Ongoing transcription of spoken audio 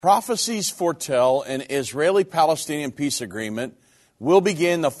Prophecies foretell an Israeli-Palestinian peace agreement will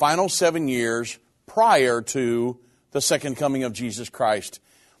begin the final 7 years prior to the second coming of Jesus Christ.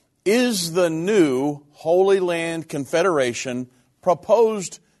 Is the new Holy Land Confederation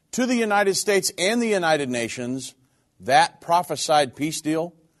proposed to the United States and the United Nations that prophesied peace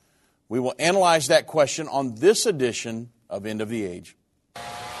deal? We will analyze that question on this edition of End of the Age.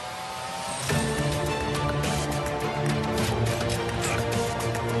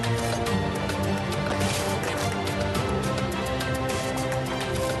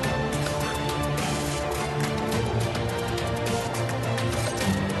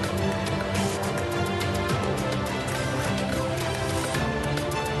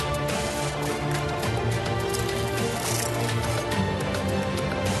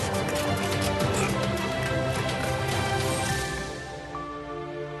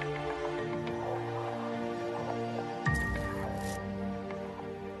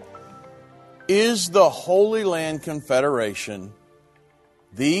 Is the Holy Land Confederation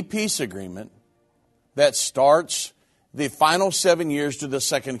the peace agreement that starts the final 7 years to the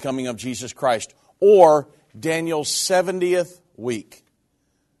second coming of Jesus Christ, or Daniel's 70th week?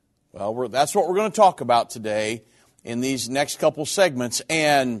 Well, that's what we're going to talk about today in these next couple segments.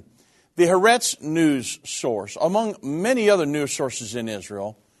 And the Haaretz news source, among many other news sources in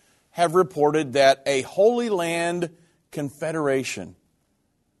Israel, have reported that a Holy Land Confederation,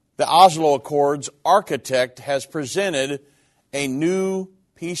 the Oslo Accords architect, has presented a new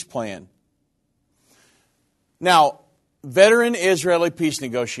peace plan. Now, veteran Israeli peace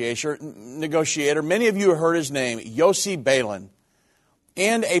negotiator, many of you have heard his name, Yossi Beilin,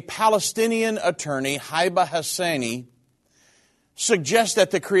 and a Palestinian attorney, Haiba Hosseini, suggest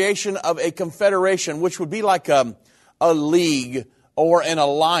that the creation of a confederation, which would be like a league or an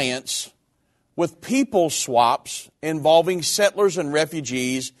alliance with people swaps involving settlers and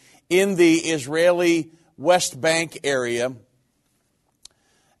refugees in the Israeli West Bank area,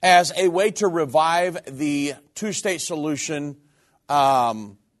 as a way to revive the two-state solution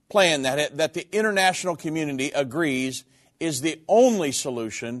plan that the international community agrees is the only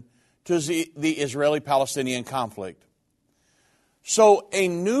solution to the Israeli-Palestinian conflict. So a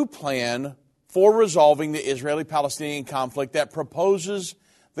new plan for resolving the Israeli-Palestinian conflict that proposes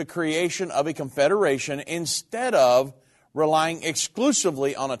the creation of a confederation instead of relying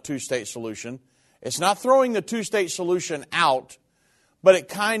exclusively on a two-state solution. It's not throwing the two-state solution out, but they're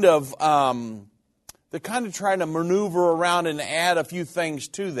kind of trying to maneuver around and add a few things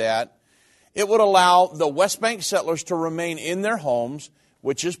to that. It would allow the West Bank settlers to remain in their homes,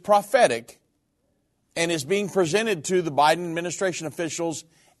 which is prophetic, and is being presented to the Biden administration officials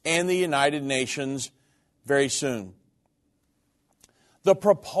and the United Nations very soon. The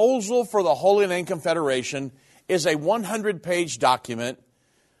proposal for the Holy Land Confederation is a 100-page document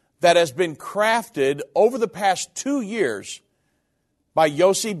that has been crafted over the past 2 years by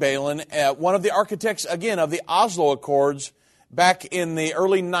Yossi Beilin, one of the architects, again, of the Oslo Accords back in the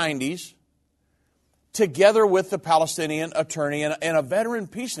early 90s, together with the Palestinian attorney and a veteran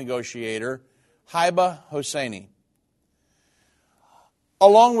peace negotiator, Haiba Hosseini.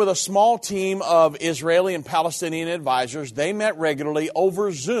 Along with a small team of Israeli and Palestinian advisors, they met regularly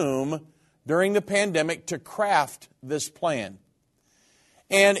over Zoom during the pandemic to craft this plan.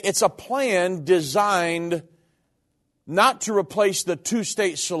 And it's a plan designed not to replace the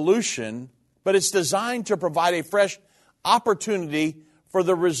two-state solution, but it's designed to provide a fresh opportunity for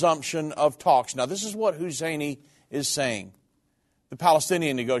the resumption of talks. Now, this is what Hosseini is saying, the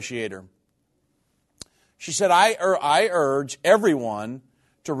Palestinian negotiator. She said, I urge everyone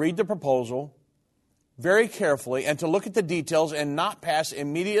to read the proposal very carefully and to look at the details and not pass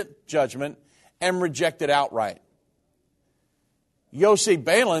immediate judgment and reject it outright. Yossi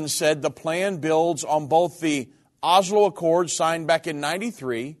Beilin said the plan builds on both the Oslo Accords signed back in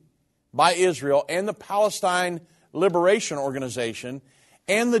 1993 by Israel and the Palestine Liberation Organization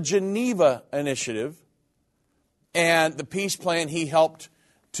and the Geneva Initiative and the peace plan he helped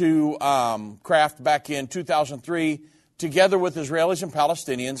to craft back in 2003 together with Israelis and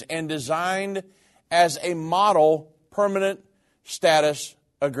Palestinians, and designed as a model permanent status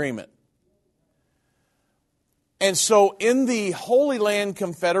agreement. And so in the Holy Land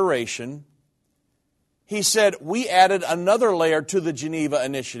Confederation, he said, we added another layer to the Geneva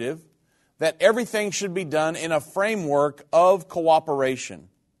Initiative, that everything should be done in a framework of cooperation.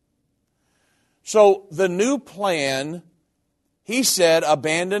 So the new plan, he said,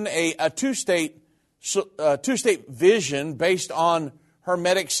 abandoned a two-state vision based on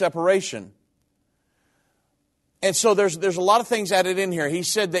hermetic separation. And so there's a lot of things added in here. He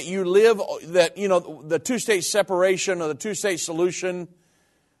said that the two-state separation or the two-state solution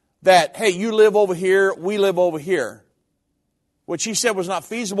that, hey, you live over here, we live over here, which he said was not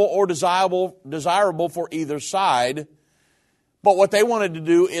feasible or desirable for either side. But what they wanted to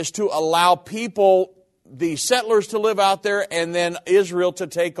do is to allow people, the settlers, to live out there, and then Israel to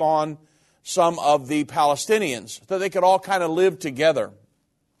take on some of the Palestinians, so they could all kind of live together.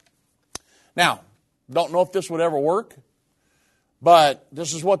 Now, don't know if this would ever work, but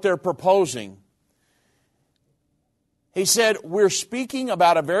this is what they're proposing. He said, we're speaking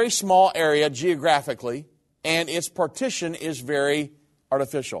about a very small area geographically, and its partition is very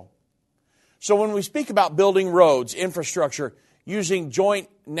artificial. So when we speak about building roads, infrastructure, using joint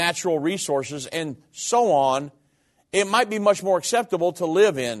natural resources, and so on, it might be much more acceptable to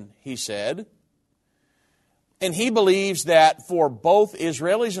live in, he said. And he believes that for both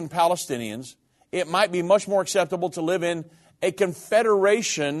Israelis and Palestinians, it might be much more acceptable to live in a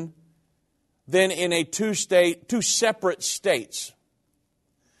confederation than in a two separate states,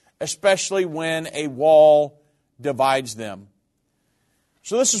 especially when a wall divides them.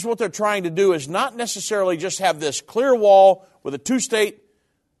 So this is what they're trying to do, is not necessarily just have this clear wall with a two-state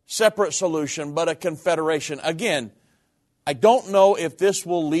separate solution, but a confederation. Again, I don't know if this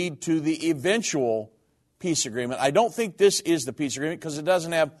will lead to the eventual peace agreement. I don't think this is the peace agreement because it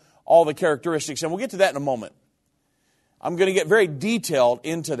doesn't have all the characteristics, and we'll get to that in a moment. I'm going to get very detailed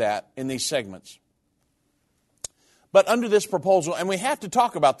into that in these segments. But under this proposal, and we have to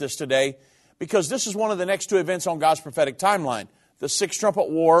talk about this today because this is one of the next two events on God's prophetic timeline, the Sixth Trumpet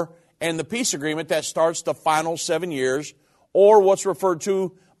War and the peace agreement that starts the final 7 years, or what's referred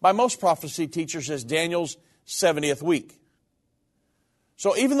to by most prophecy teachers as Daniel's 70th week.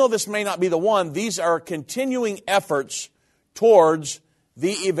 So even though this may not be the one, these are continuing efforts towards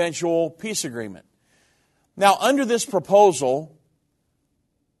the eventual peace agreement. Now, under this proposal,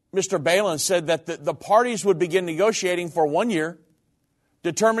 Mr. Balin said that the parties would begin negotiating for 1 year,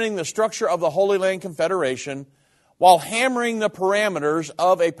 determining the structure of the Holy Land Confederation, while hammering the parameters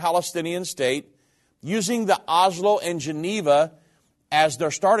of a Palestinian state, using the Oslo and Geneva as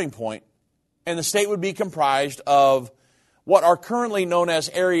their starting point. And the state would be comprised of what are currently known as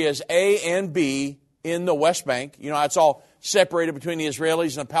areas A and B in the West Bank. You know, it's all separated between the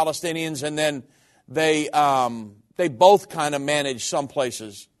Israelis and the Palestinians, and then they both kind of manage some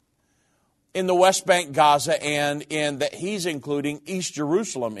places. In the West Bank, Gaza, and in that he's including East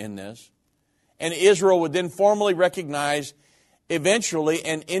Jerusalem in this. And Israel would then formally recognize eventually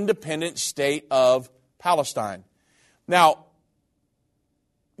an independent state of Palestine. Now,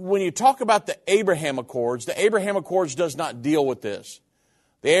 when you talk about the Abraham Accords does not deal with this.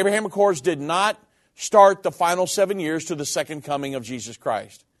 The Abraham Accords did not start the final 7 years to the second coming of Jesus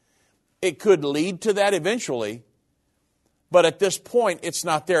Christ. It could lead to that eventually, but at this point, it's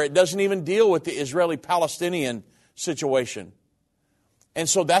not there. It doesn't even deal with the Israeli-Palestinian situation. And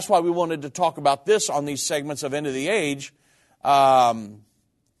so that's why we wanted to talk about this on these segments of End of the Age,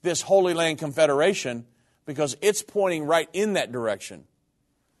 this Holy Land Confederation, because it's pointing right in that direction.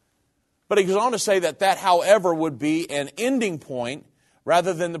 But he goes on to say that, however, would be an ending point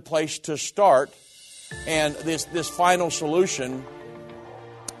rather than the place to start, and this final solution.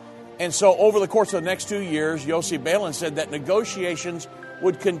 And so over the course of the next 2 years, Yossi Balin said that negotiations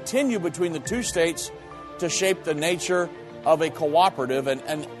would continue between the two states to shape the nature of a cooperative and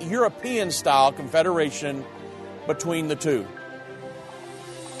an European-style confederation between the two.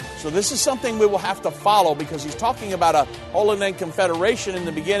 So this is something we will have to follow because he's talking about a Holy Land Confederation in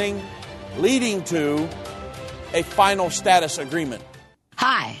the beginning, leading to a final status agreement.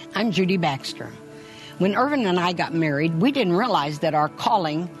 Hi, I'm Judy Baxter. When Irvin and I got married, we didn't realize that our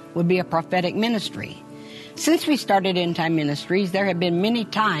calling would be a prophetic ministry. Since we started End Time Ministries, there have been many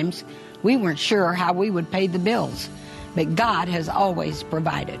times we weren't sure how we would pay the bills, but God has always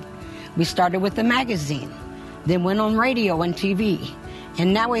provided. We started with a magazine, then went on radio and TV,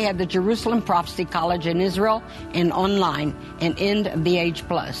 and now we have the Jerusalem Prophecy College in Israel and online and End of the Age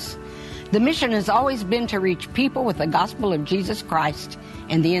Plus. The mission has always been to reach people with the gospel of Jesus Christ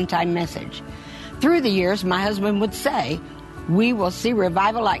and the end time message. Through the years, my husband would say, we will see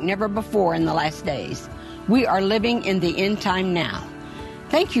revival like never before in the last days. We are living in the end time now.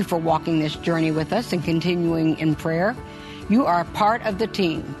 Thank you for walking this journey with us and continuing in prayer. You are a part of the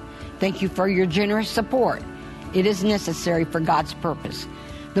team. Thank you for your generous support. It is necessary for God's purpose.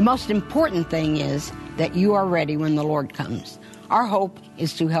 The most important thing is that you are ready when the Lord comes. Our hope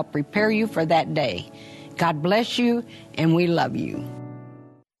is to help prepare you for that day. God bless you, and we love you.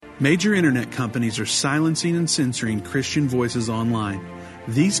 Major internet companies are silencing and censoring Christian voices online.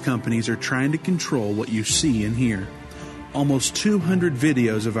 These companies are trying to control what you see and hear. Almost 200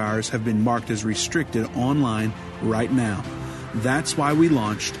 videos of ours have been marked as restricted online right now. That's why we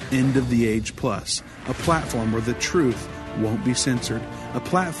launched End of the Age Plus, a platform where the truth won't be censored, a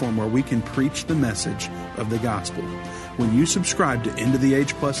platform where we can preach the message of the gospel. When you subscribe to End of the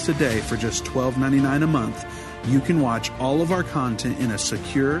Age Plus today for just $12.99 a month, you can watch all of our content in a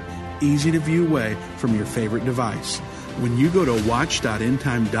secure, easy-to-view way from your favorite device. When you go to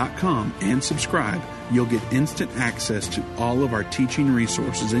watch.endtime.com and subscribe, you'll get instant access to all of our teaching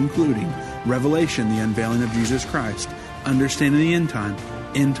resources, including Revelation, the Unveiling of Jesus Christ, Understanding the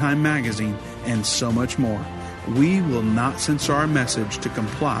End Time Magazine, and so much more. We will not censor our message to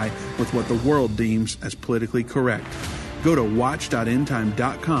comply with what the world deems as politically correct. Go to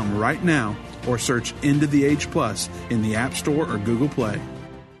watch.endtime.com right now or search End of the Age Plus in the App Store or Google Play.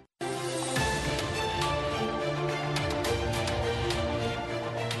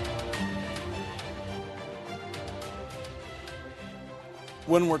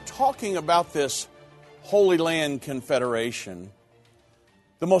 When we're talking about this Holy Land Confederation,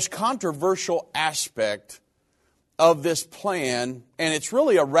 the most controversial aspect of this plan, and it's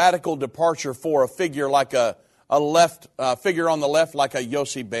really a radical departure for a figure like a figure on the left like a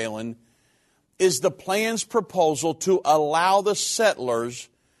Yossi Beilin, is the plan's proposal to allow the settlers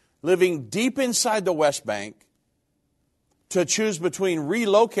living deep inside the West Bank to choose between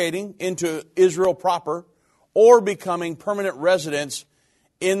relocating into Israel proper or becoming permanent residents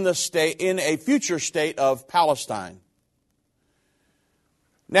in a future state of Palestine.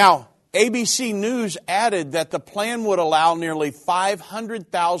 Now, ABC News added that the plan would allow nearly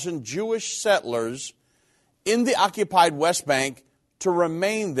 500,000 Jewish settlers in the occupied West Bank to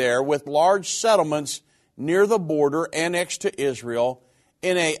remain there with large settlements near the border annexed to Israel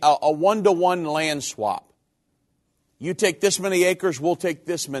in a one-to-one land swap. You take this many acres, we'll take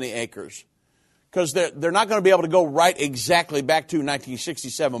this many acres. Because they're not going to be able to go right exactly back to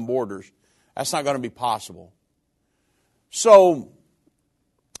 1967 borders. That's not going to be possible. So,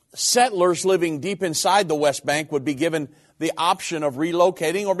 settlers living deep inside the West Bank would be given the option of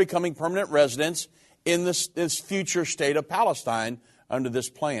relocating or becoming permanent residents in this future state of Palestine under this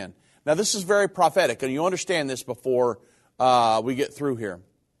plan. Now, this is very prophetic, and you understand this before we get through here.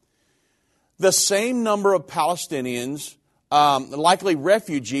 The same number of Palestinians, likely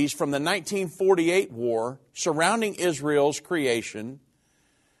refugees from the 1948 war surrounding Israel's creation,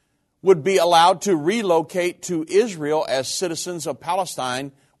 would be allowed to relocate to Israel as citizens of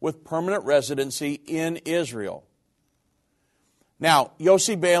Palestine with permanent residency in Israel. Now,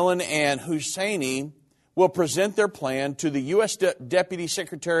 Yossi Beilin and Husseini will present their plan to the U.S. Deputy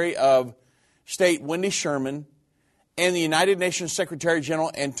Secretary of State Wendy Sherman and the United Nations Secretary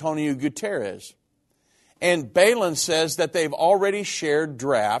General Antonio Guterres. And Beilin says that they've already shared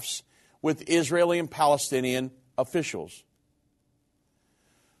drafts with Israeli and Palestinian officials.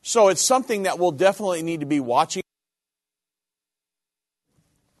 So it's something that we'll definitely need to be watching.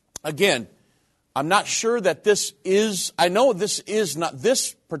 Again, I'm not sure that I know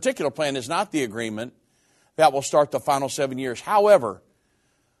this particular plan is not the agreement that will start the final 7 years. However,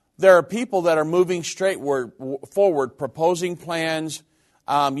 there are people that are moving forward, proposing plans.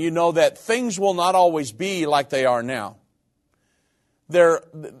 You know that things will not always be like they are now.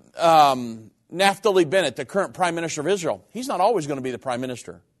 Naftali Bennett, the current Prime Minister of Israel, he's not always going to be the Prime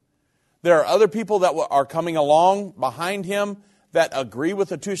Minister. There are other people that are coming along behind him that agree with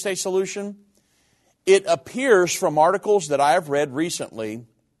the two-state solution. It appears from articles that I have read recently,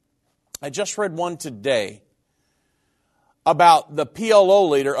 I just read one today, about the PLO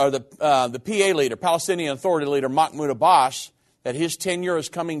leader, or the PA leader, Palestinian Authority leader, Mahmoud Abbas, that his tenure is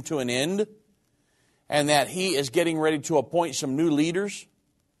coming to an end and that he is getting ready to appoint some new leaders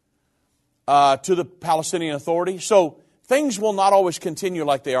to the Palestinian Authority. So things will not always continue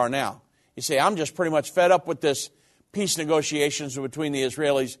like they are now. You say, I'm just pretty much fed up with this peace negotiations between the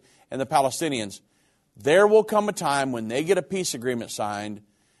Israelis and the Palestinians. There will come a time when they get a peace agreement signed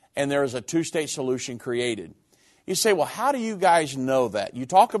and there is a two-state solution created. You say, well, how do you guys know that? You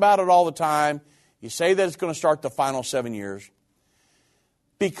talk about it all the time. You say that it's going to start the final 7 years.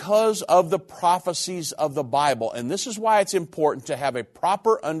 Because of the prophecies of the Bible. And this is why it's important to have a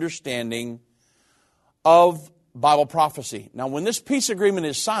proper understanding of Bible prophecy. Now, when this peace agreement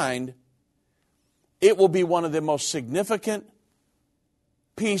is signed, it will be one of the most significant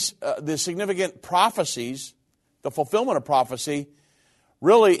significant prophecies, the fulfillment of prophecy,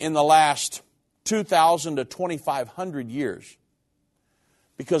 really in the last 2,000 to 2,500 years.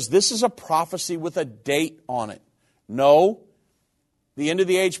 Because this is a prophecy with a date on it. No, the End of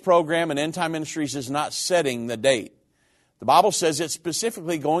the Age program and End Time Ministries is not setting the date. The Bible says it's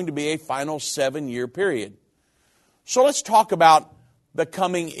specifically going to be a final 7-year period. So let's talk about the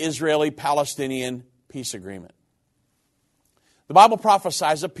coming Israeli-Palestinian peace agreement. The Bible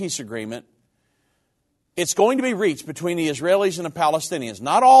prophesies a peace agreement. It's going to be reached between the Israelis and the Palestinians.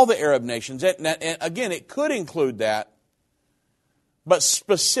 Not all the Arab nations. And again, it could include that. But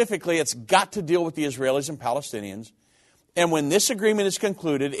specifically, it's got to deal with the Israelis and Palestinians. And when this agreement is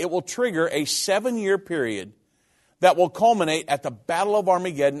concluded, it will trigger a 7-year period that will culminate at the Battle of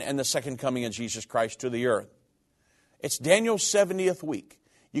Armageddon and the second coming of Jesus Christ to the earth. It's Daniel's 70th week.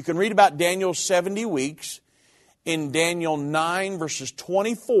 You can read about Daniel's 70 weeks in Daniel 9, verses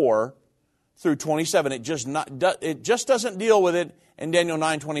 24 through 27. It just doesn't deal with it in Daniel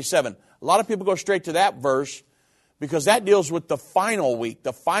 9:27. A lot of people go straight to that verse because that deals with the final week,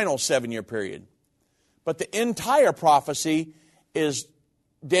 the final 7-year period. But the entire prophecy is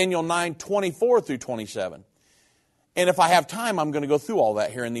Daniel 9:24 through 27. And if I have time, I'm going to go through all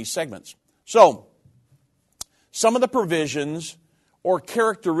that here in these segments. So, some of the provisions or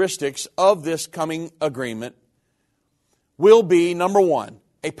characteristics of this coming agreement will be, number one,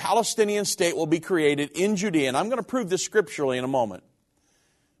 a Palestinian state will be created in Judea. And I'm going to prove this scripturally in a moment.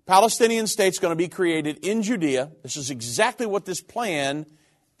 Palestinian state's going to be created in Judea. This is exactly what this plan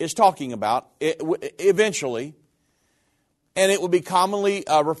is talking about eventually. And it will be commonly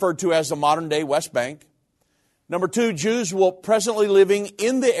referred to as the modern-day West Bank. Number two, Jews will presently living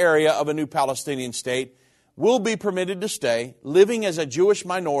in the area of a new Palestinian state will be permitted to stay, living as a Jewish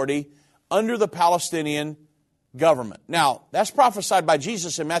minority under the Palestinian government. Now, that's prophesied by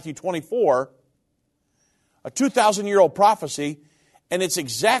Jesus in Matthew 24, a 2,000-year-old prophecy, and it's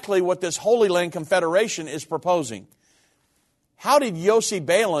exactly what this Holy Land Confederation is proposing. How did Yossi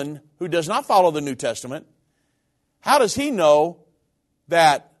Beilin, who does not follow the New Testament, how does he know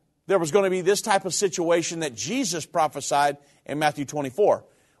that there was going to be this type of situation that Jesus prophesied in Matthew 24?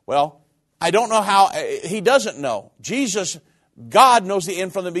 Well, I don't know how. He doesn't know. God knows the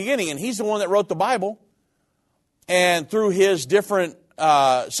end from the beginning, and He's the one that wrote the Bible. And through His different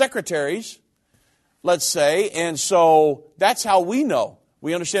secretaries, let's say, and so that's how we know.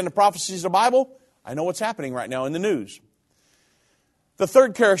 We understand the prophecies of the Bible. I know what's happening right now in the news. The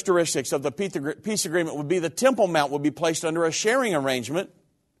third characteristics of the peace agreement would be the Temple Mount would be placed under a sharing arrangement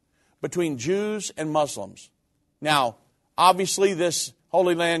between Jews and Muslims. Now, obviously, this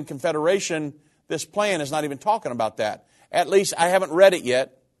Holy Land Confederation, this plan is not even talking about that. At least I haven't read it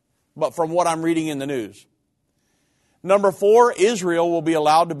yet, but from what I'm reading in the news. Number four, Israel will be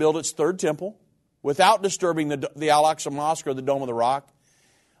allowed to build its third temple without disturbing the Al-Aqsa Mosque or the Dome of the Rock.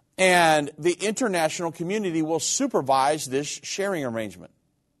 And the international community will supervise this sharing arrangement.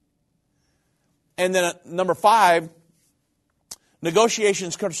 And then number five,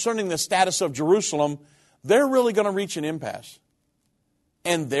 negotiations concerning the status of Jerusalem, they're really going to reach an impasse.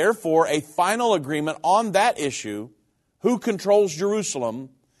 And therefore, a final agreement on that issue, who controls Jerusalem,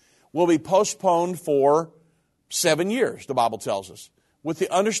 will be postponed for 7 years, the Bible tells us, with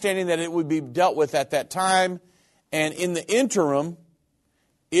the understanding that it would be dealt with at that time. And in the interim,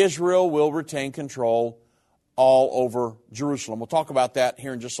 Israel will retain control all over Jerusalem. We'll talk about that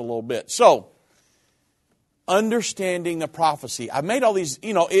here in just a little bit. So, understanding the prophecy. I've made all these,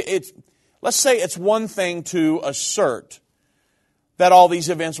 let's say it's one thing to assert that all these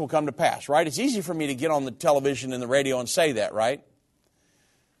events will come to pass, right? It's easy for me to get on the television and the radio and say that, right?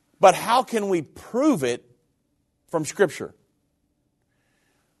 But how can we prove it from Scripture?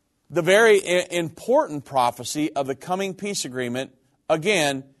 The very important prophecy of the coming peace agreement,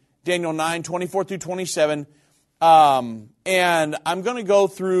 again, Daniel 9, 24 through 27, and I'm going to go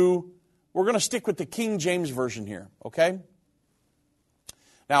through, we're going to stick with the King James Version here, okay?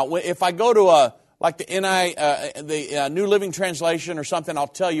 Now, if I go to the New Living Translation or something, I'll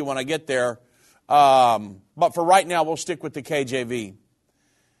tell you when I get there. But for right now, we'll stick with the KJV.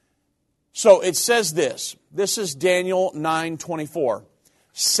 So it says this. This is Daniel 9:24.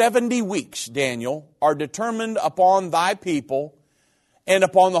 70 weeks, Daniel, are determined upon thy people and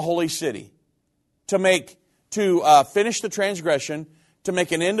upon the holy city to finish the transgression, to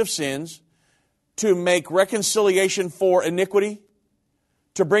make an end of sins, to make reconciliation for iniquity,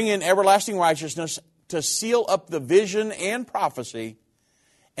 to bring in everlasting righteousness, to seal up the vision and prophecy,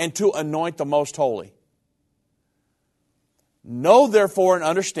 and to anoint the most holy. Know therefore and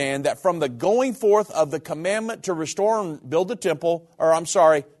understand that from the going forth of the commandment to restore and build the temple,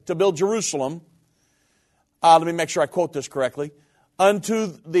 to build Jerusalem, let me make sure I quote this correctly,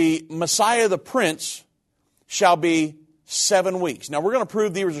 unto the Messiah the Prince shall be 7 weeks. Now we're going to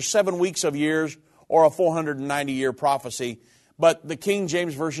prove these are 7 weeks of years or a 490-year prophecy, but the King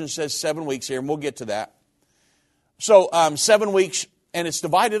James Version says 7 weeks here, and we'll get to that. So 7 weeks, and it's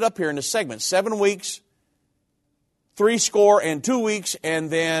divided up here into segments. 7 weeks, 62 weeks, and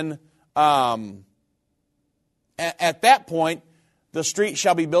then at that point, The street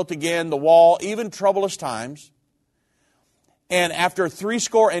shall be built again, the wall, even troublous times. And after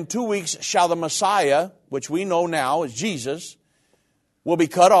 62 weeks shall the Messiah, which we know now as Jesus, will be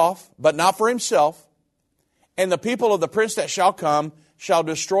cut off, but not for himself. And the people of the prince that shall come shall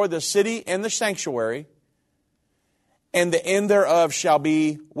destroy the city and the sanctuary. And the end thereof shall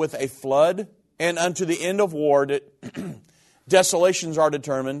be with a flood. And unto the end of war, desolations are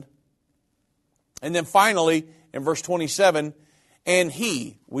determined. And then finally, in verse 27, and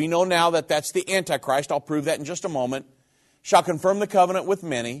he, we know now that that's the Antichrist, I'll prove that in just a moment, shall confirm the covenant with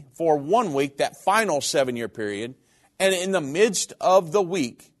many for 1 week, that final 7-year period. And in the midst of the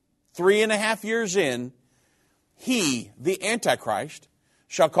week, 3.5 years in, he, the Antichrist,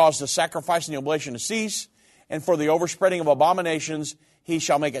 shall cause the sacrifice and the oblation to cease, and for the overspreading of abominations he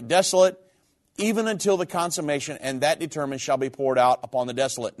shall make it desolate, even until the consummation, and that determined shall be poured out upon the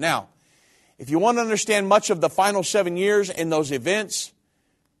desolate. Now, if you want to understand much of the final 7 years and those events,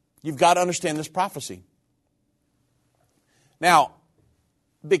 you've got to understand this prophecy. Now,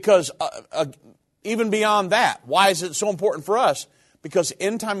 because even beyond that, why is it so important for us? Because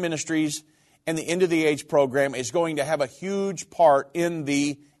End Time Ministries and the End of the Age program is going to have a huge part in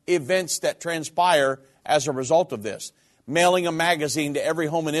the events that transpire as a result of this. Mailing a magazine to every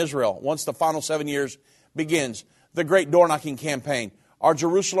home in Israel once the final 7 years begins. The Great Door Knocking Campaign. Our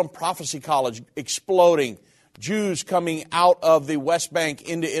Jerusalem Prophecy College exploding. Jews coming out of the West Bank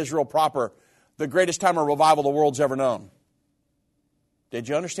into Israel proper. The greatest time of revival the world's ever known. Did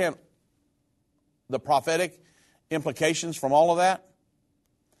you understand the prophetic implications from all of that?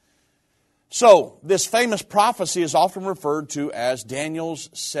 So, this famous prophecy is often referred to as Daniel's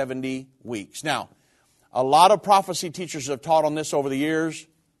 70 weeks. Now, a lot of prophecy teachers have taught on this over the years,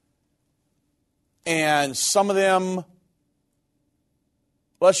 and some of them,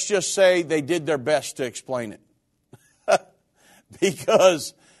 let's just say they did their best to explain it.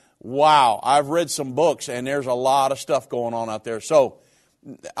 Because, wow, I've read some books, and there's a lot of stuff going on out there. So,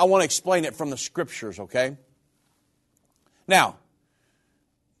 I want to explain it from the Scriptures, okay? Now,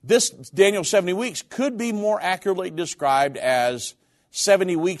 this Daniel 70 weeks could be more accurately described as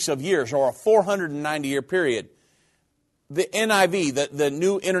 70 weeks of years, or a 490-year period. The NIV, the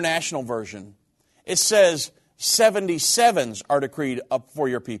New International Version, it says 77s are decreed up for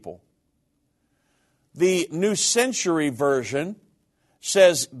your people. The New Century Version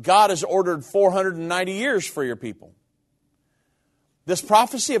says God has ordered 490 years for your people. This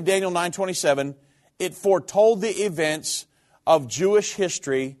prophecy of Daniel 9:27, it foretold the events of Jewish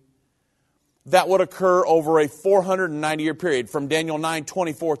history that would occur over a 490-year period from Daniel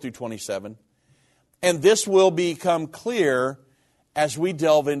 9:24 through 27. And this will become clear as we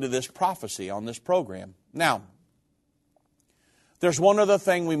delve into this prophecy on this program. Now, there's one other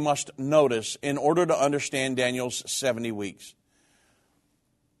thing we must notice in order to understand Daniel's 70 weeks.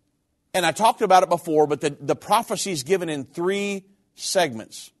 And I talked about it before, but the prophecy is given in 3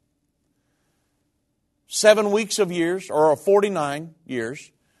 segments. 7 weeks of years, or 49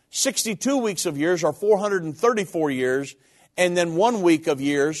 years. 62 weeks of years, or 434 years. And then 1 week of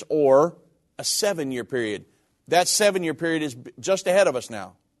years, or a 7-year period. That 7-year period is just ahead of us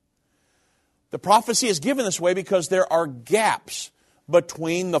now. The prophecy is given this way because there are gaps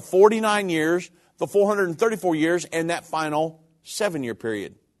between the 49 years, the 434 years, and that final 7-year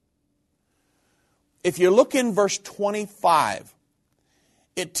period. If you look in verse 25,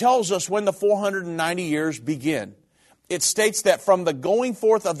 it tells us when the 490 years begin. It states that from the going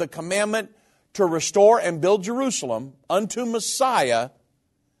forth of the commandment to restore and build Jerusalem unto Messiah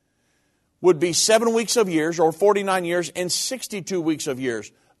would be 7 weeks of years, or 49 years, and 62 weeks of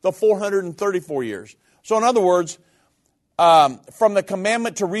years, the 434 years. So in other words, from the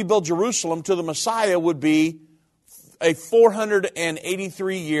commandment to rebuild Jerusalem to the Messiah would be a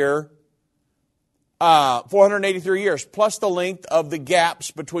 483 years, plus the length of the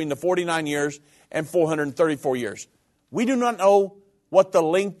gaps between the 49 years and 434 years. We do not know what the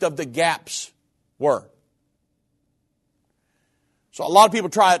length of the gaps were. So a lot of people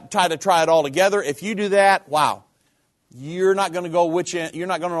try to tie it all together. If you do that, wow, you're not going to know which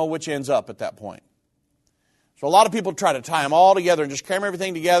end's up at that point. So a lot of people try to tie them all together and just cram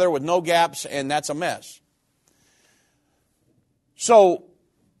everything together with no gaps, and that's a mess. So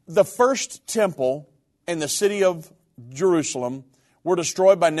the first temple and the city of Jerusalem were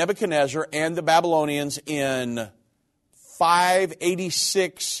destroyed by Nebuchadnezzar and the Babylonians in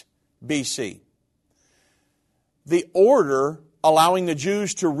 586 BC. The order allowing the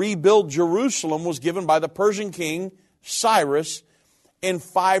Jews to rebuild Jerusalem was given by the Persian king Cyrus in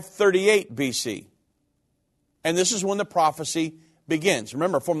 538 BC. And this is when the prophecy begins.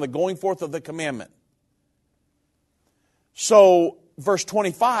 Remember, from the going forth of the commandment. So verse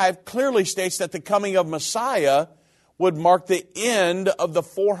 25 clearly states that the coming of Messiah would mark the end of the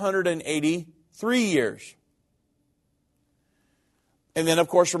 483 years. And then, of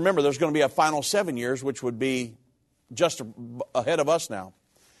course, remember, there's going to be a final 7 years, which would be just ahead of us now.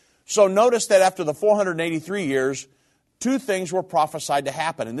 So notice that after the 483 years, two things were prophesied to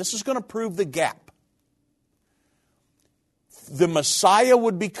happen. And this is going to prove the gap. The Messiah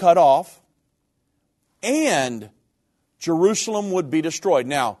would be cut off, and Jerusalem would be destroyed.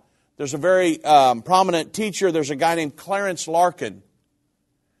 Now, there's a very prominent teacher. There's a guy named Clarence Larkin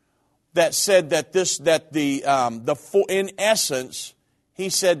that said that in essence, he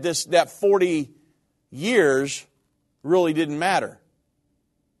said that 40 years really didn't matter.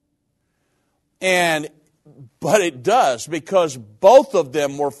 But it does, because both of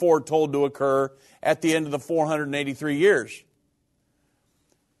them were foretold to occur at the end of the 483 years.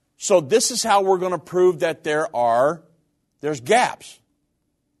 So this is how we're going to prove that there's gaps.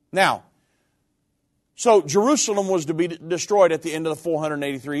 Now, so Jerusalem was to be destroyed at the end of the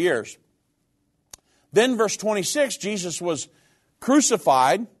 483 years. Then verse 26, Jesus was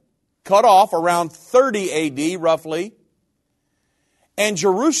crucified, cut off around 30 A.D. roughly. And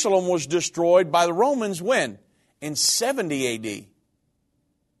Jerusalem was destroyed by the Romans when? In 70 A.D.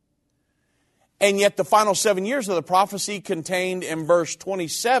 And yet the final 7 years of the prophecy contained in verse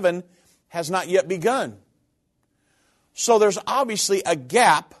 27 has not yet begun. So there's obviously a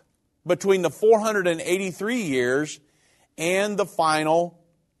gap between the 483 years and the final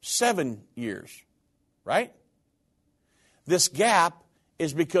 7 years, right? This gap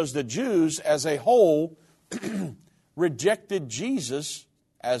is because the Jews as a whole rejected Jesus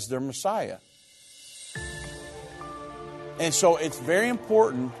as their Messiah. And so it's very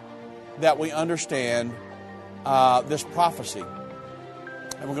important that we understand this prophecy.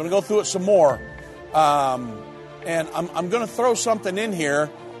 And we're going to go through it some more. And I'm going to throw something in here.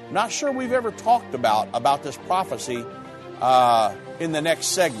 Not sure we've ever talked about this prophecy in the next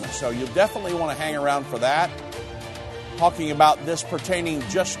segment. So you'll definitely want to hang around for that. Talking about this pertaining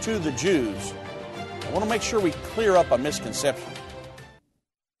just to the Jews. I want to make sure we clear up a misconception.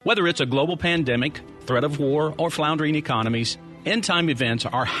 Whether it's a global pandemic, threat of war, or floundering economies, end-time events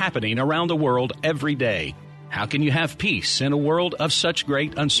are happening around the world every day. How can you have peace in a world of such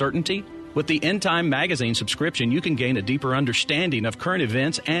great uncertainty? With the End Time magazine subscription, you can gain a deeper understanding of current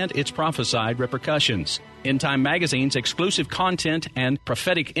events and its prophesied repercussions. End Time magazine's exclusive content and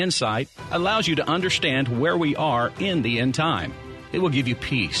prophetic insight allows you to understand where we are in the end time. It will give you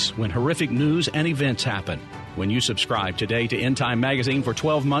peace when horrific news and events happen. When you subscribe today to End Time magazine for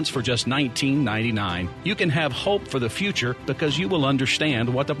 12 months for just $19.99, you can have hope for the future because you will understand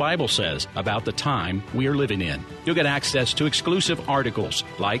what the Bible says about the time we are living in. You'll get access to exclusive articles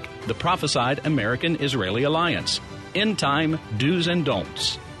like the Prophesied American-Israeli Alliance, End Time Do's and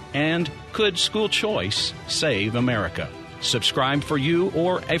Don'ts, and Could School Choice Save America? Subscribe for you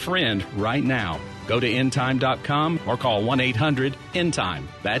or a friend right now. Go to endtime.com or call 1-800-END-TIME.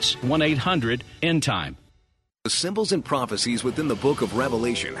 That's 1-800-END-TIME. The symbols and prophecies within the book of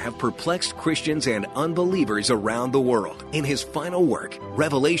Revelation have perplexed Christians and unbelievers around the world. In his final work,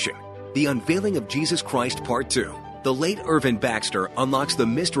 Revelation, The Unveiling of Jesus Christ Part 2, the late Irvin Baxter unlocks the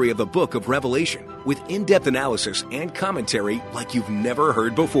mystery of the book of Revelation with in-depth analysis and commentary like you've never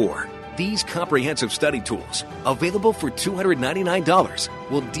heard before. These comprehensive study tools, available for $299,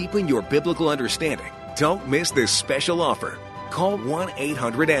 will deepen your biblical understanding. Don't miss this special offer. Call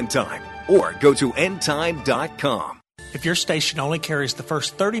 1-800-END-TIME or go to endtime.com. If your station only carries the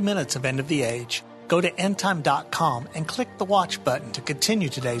first 30 minutes of End of the Age, go to endtime.com and click the watch button to continue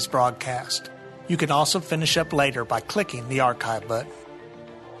today's broadcast. You can also finish up later by clicking the archive button.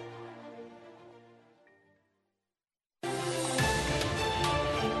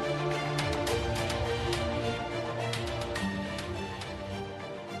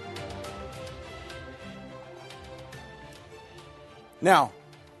 Now,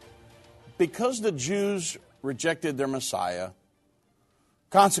 because the Jews rejected their Messiah,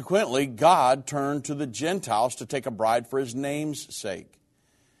 consequently, God turned to the Gentiles to take a bride for his name's sake.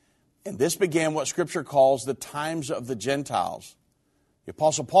 And this began what Scripture calls the times of the Gentiles. The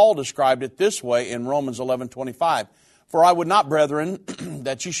Apostle Paul described it this way in Romans 11:25. For I would not, brethren,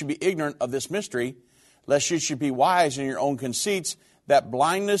 that you should be ignorant of this mystery, lest you should be wise in your own conceits, that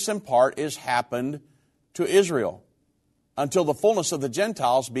blindness in part is happened to Israel, until the fullness of the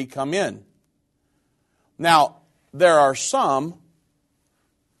Gentiles be come in. Now, there are some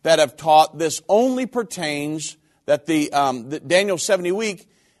that have taught this only pertains that the Daniel's 70 week,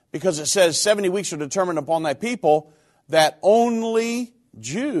 because it says 70 weeks are determined upon thy people, that only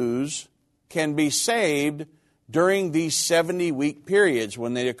Jews can be saved during these 70-week periods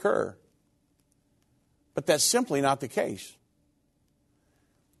when they occur. But that's simply not the case.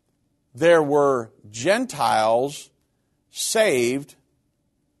 There were Gentiles saved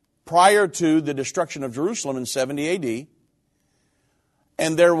prior to the destruction of Jerusalem in 70 A.D.,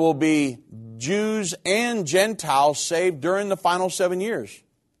 and there will be Jews and Gentiles saved during the final 7 years.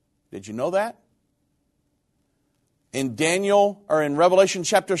 Did you know that? In Revelation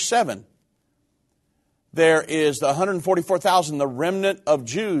chapter 7, there is the 144,000, the remnant of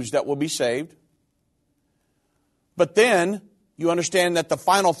Jews that will be saved. But then you understand that the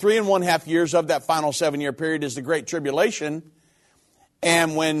final 3.5 years of that final 7-year period is the Great Tribulation.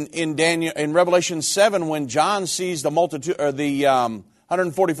 And when in Revelation 7, when John sees the multitude or the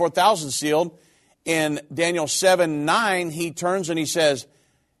 144,000 sealed, in Daniel 7:9, he turns and he says,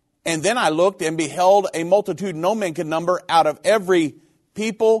 "And then I looked and beheld a multitude no man could number, out of every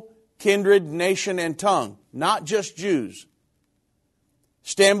people, kindred, nation, and tongue," not just Jews,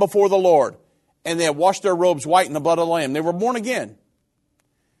 "stand before the Lord. And they had washed their robes white in the blood of the Lamb." They were born again.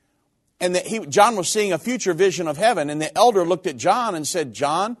 And John was seeing a future vision of heaven. And the elder looked at John and said,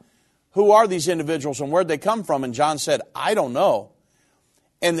 "John, who are these individuals and where'd they come from?" And John said, "I don't know."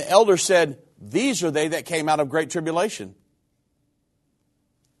 And the elder said, "These are they that came out of great tribulation."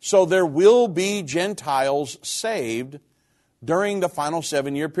 So there will be Gentiles saved during the final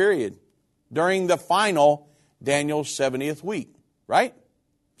 7-year period, during the final Daniel's 70th week, right?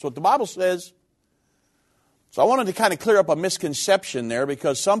 That's what the Bible says. So I wanted to kind of clear up a misconception there,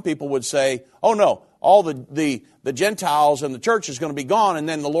 because some people would say, "Oh no, all the Gentiles and the church is going to be gone, and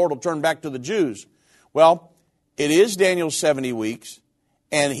then the Lord will turn back to the Jews." Well, it is Daniel's 70 weeks,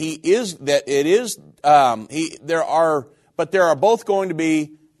 and there are both going to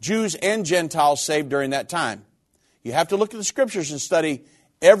be Jews and Gentiles saved during that time. You have to look at the Scriptures and study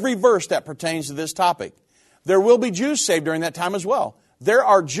every verse that pertains to this topic. There will be Jews saved during that time as well. There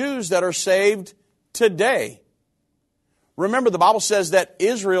are Jews that are saved today. Remember, the Bible says that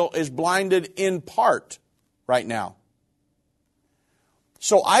Israel is blinded in part right now.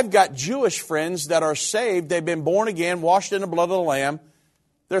 So I've got Jewish friends that are saved. They've been born again, washed in the blood of the Lamb.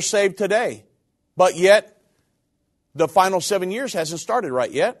 They're saved today. But yet, the final 7 years hasn't started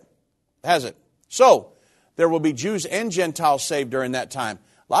right yet, has it? So, there will be Jews and Gentiles saved during that time.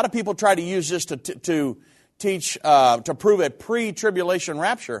 A lot of people try to use this to prove a pre-tribulation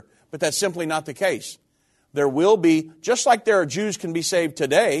rapture, but that's simply not the case. There will be, just like there are Jews can be saved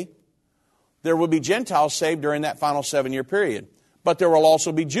today, there will be Gentiles saved during that final 7-year period. But there will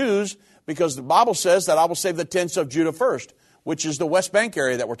also be Jews, because the Bible says that I will save the tents of Judah first, which is the West Bank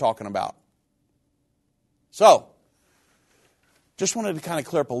area that we're talking about. So, just wanted to kind of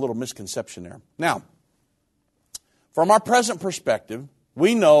clear up a little misconception there. Now, from our present perspective,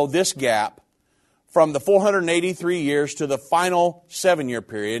 we know this gap from the 483 years to the final 7-year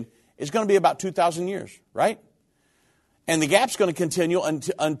period is going to be about 2,000 years, right? And the gap's going to continue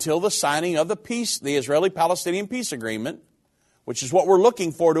until the signing of the Israeli-Palestinian peace agreement, which is what we're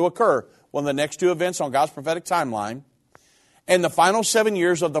looking for to occur, one of the next two events on God's prophetic timeline, and the final 7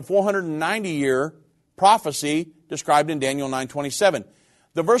 years of the 490-year prophecy described in Daniel 9:27.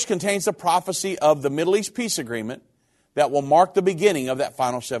 The verse contains the prophecy of the Middle East peace agreement that will mark the beginning of that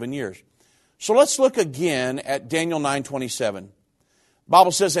final 7 years. So let's look again at Daniel 9:27. The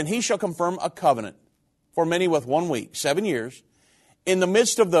Bible says, "And he shall confirm a covenant for many with 1 week," 7 years. "In the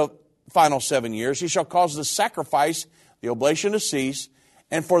midst of the final 7 years, he shall cause the sacrifice, the oblation to cease,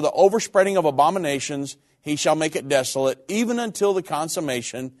 and for the overspreading of abominations, he shall make it desolate, even until the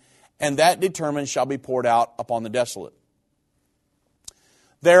consummation, and that determined shall be poured out upon the desolate."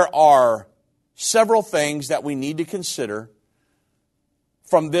 There are several things that we need to consider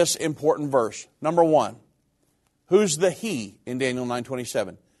from this important verse. Number one, who's the he in Daniel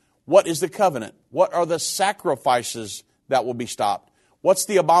 9:27? What is the covenant? What are the sacrifices that will be stopped? What's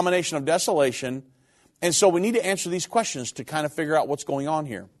the abomination of desolation? And so we need to answer these questions to kind of figure out what's going on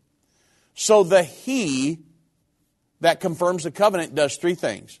here. So the he that confirms the covenant does three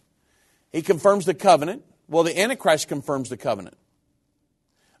things. He confirms the covenant. Well, the Antichrist confirms the covenant.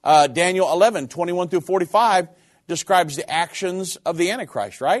 Daniel 11:21-45 describes the actions of the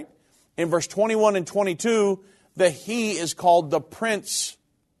Antichrist, right? In verse 21 and 22, the he is called the prince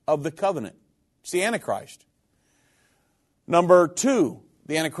of the covenant. It's the Antichrist. Number two,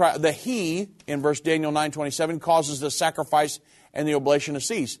 the he, in verse Daniel 9:27, causes the sacrifice and the oblation to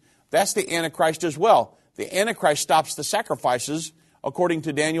cease. That's the Antichrist as well. The Antichrist stops the sacrifices, according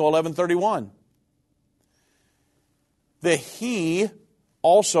to Daniel 11:31. The he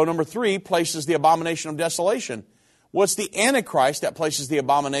also, number three, places the abomination of desolation. What's the Antichrist that places the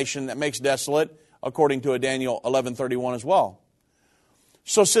abomination that makes desolate according to a Daniel 11:31 as well.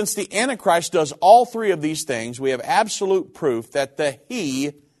 So since the Antichrist does all three of these things, we have absolute proof that the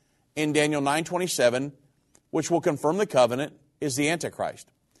he in Daniel 9:27, which will confirm the covenant, is the Antichrist.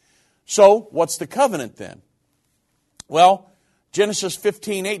 So what's the covenant then? Well, Genesis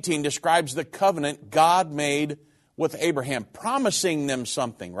 15:18 describes the covenant God made with Abraham, promising them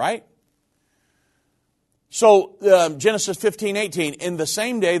something, right? So Genesis 15:18, in the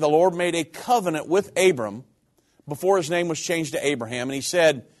same day the Lord made a covenant with Abram before his name was changed to Abraham, and he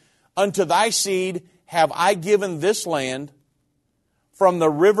said, unto thy seed have I given this land from the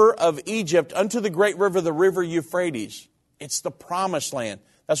river of Egypt unto the great river, the river Euphrates. It's the promised land.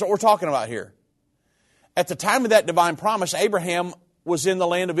 That's what we're talking about here. At the time of that divine promise, Abraham was in the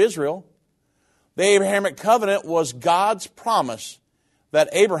land of Israel. The Abrahamic covenant was God's promise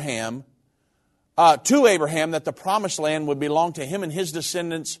that to Abraham that the promised land would belong to him and his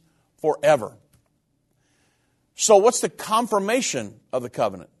descendants forever. So what's the confirmation of the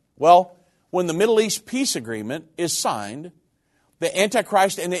covenant? Well, when the Middle East peace agreement is signed, the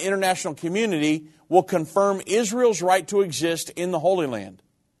Antichrist and the international community will confirm Israel's right to exist in the Holy Land.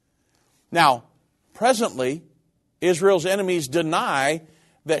 Now, presently, Israel's enemies deny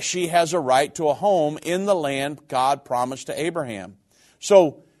that she has a right to a home in the land God promised to Abraham.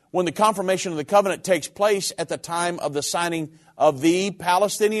 So, when the confirmation of the covenant takes place at the time of the signing of the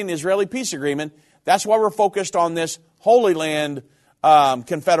Palestinian-Israeli peace agreement, that's why we're focused on this Holy Land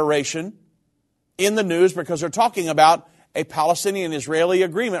confederation in the news, because they're talking about a Palestinian-Israeli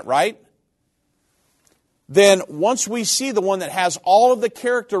agreement, right? Then once we see the one that has all of the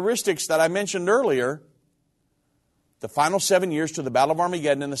characteristics that I mentioned earlier, the final 7 years to the Battle of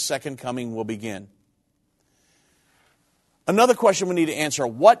Armageddon and the second coming will begin. Another question we need to answer,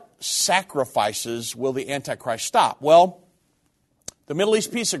 what sacrifices will the Antichrist stop? Well, the Middle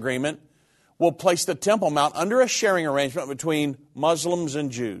East peace agreement will place the Temple Mount under a sharing arrangement between Muslims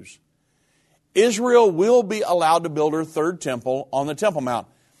and Jews. Israel will be allowed to build her third temple on the Temple Mount.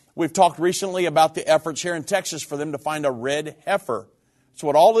 We've talked recently about the efforts here in Texas for them to find a red heifer. That's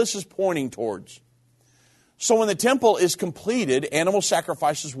what all this is pointing towards. So when the temple is completed, animal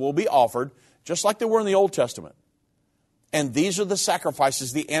sacrifices will be offered, just like they were in the Old Testament. And these are the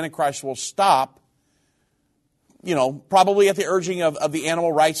sacrifices the Antichrist will stop, probably at the urging of the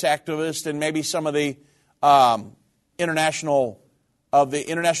animal rights activists and maybe some of the international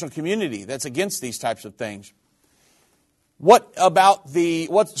community that's against these types of things. The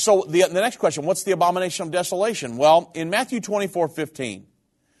next question, what's the abomination of desolation? Well, in Matthew 24:15,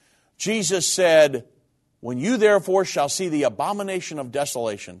 Jesus said, when you therefore shall see the abomination of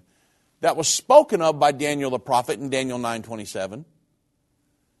desolation, that was spoken of by Daniel the prophet in Daniel 9:27,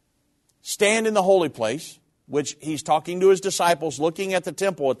 stand in the holy place, which he's talking to his disciples, looking at the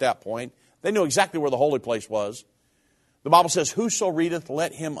temple at that point. They knew exactly where the holy place was. The Bible says, whoso readeth,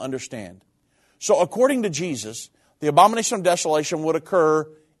 let him understand. So according to Jesus, the abomination of desolation would occur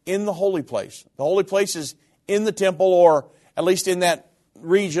in the holy place. The holy place is in the temple, or at least in that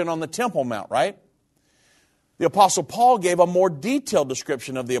region on the Temple Mount, right? The Apostle Paul gave a more detailed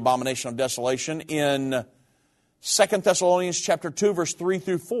description of the abomination of desolation in 2 Thessalonians chapter 2, verse 3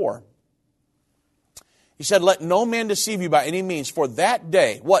 through 4. He said, let no man deceive you by any means, for that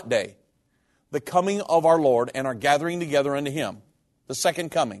day, what day? The coming of our Lord and our gathering together unto Him, the second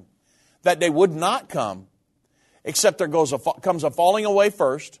coming. That day would not come, except there comes a falling away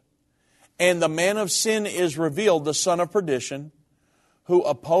first, and the man of sin is revealed, the son of perdition, who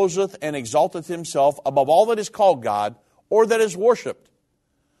opposeth and exalteth himself above all that is called God, or that is worshipped,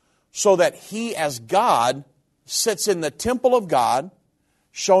 so that he as God sits in the temple of God,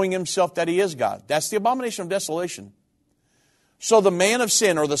 showing himself that he is God. That's the abomination of desolation. So the man of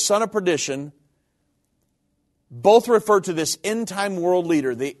sin, or the son of perdition, both refer to this end-time world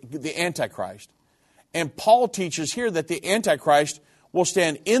leader, the Antichrist. And Paul teaches here that the Antichrist will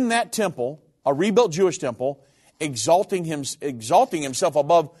stand in that temple, a rebuilt Jewish temple, exalting himself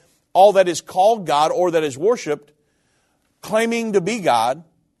above all that is called God or that is worshipped, claiming to be God.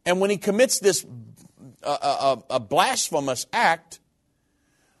 And when he commits this a blasphemous act,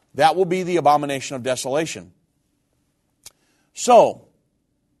 that will be the abomination of desolation. So,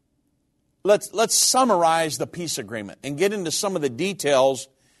 let's summarize the peace agreement and get into some of the details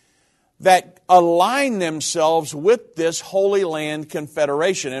that align themselves with this Holy Land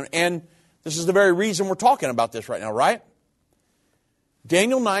Confederation. And this is the very reason we're talking about this right now, right?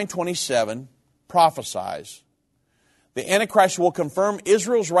 Daniel 9:27 prophesies the Antichrist will confirm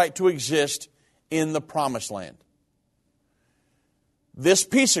Israel's right to exist in the Promised Land. This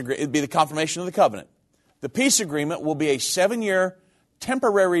peace agreement would be the confirmation of the covenant. The peace agreement will be a 7-year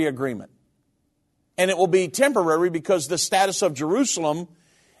temporary agreement. And it will be temporary because the status of Jerusalem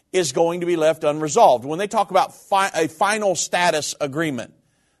is going to be left unresolved. When they talk about a final status agreement,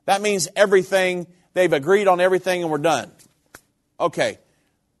 that means everything, they've agreed on everything and we're done. Okay,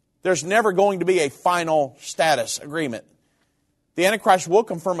 there's never going to be a final status agreement. The Antichrist will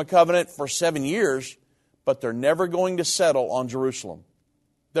confirm a covenant for 7 years, but they're never going to settle on Jerusalem.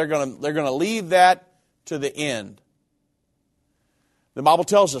 They're going to leave that to the end. The Bible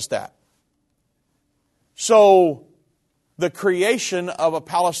tells us that. So, the creation of a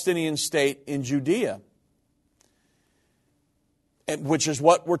Palestinian state in Judea, which is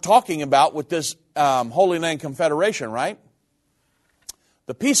what we're talking about with this Holy Land Confederation, right?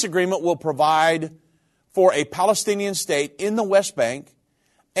 The peace agreement will provide for a Palestinian state in the West Bank,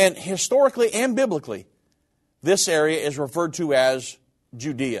 and historically and biblically, this area is referred to as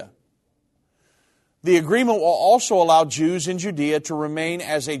Judea. The agreement will also allow Jews in Judea to remain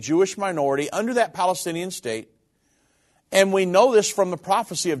as a Jewish minority under that Palestinian state. And we know this from the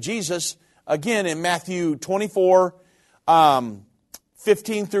prophecy of Jesus, again in Matthew 24,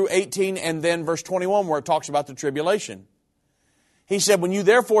 15 through 18, and then verse 21, where it talks about the tribulation. He said, "When you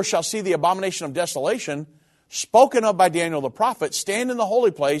therefore shall see the abomination of desolation, spoken of by Daniel the prophet, stand in the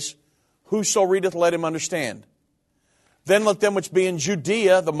holy place, whoso readeth, let him understand. Then let them which be in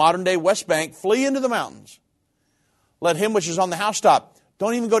Judea, the modern day West Bank, flee into the mountains. Let him which is on the housetop,"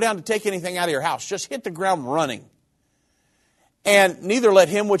 don't even go down to take anything out of your house, just hit the ground running. "And neither let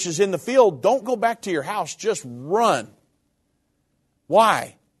him which is in the field," don't go back to your house, just run.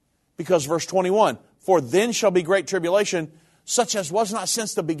 Why? Because verse 21, "For then shall be great tribulation, such as was not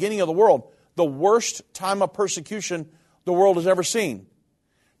since the beginning of the world," the worst time of persecution the world has ever seen.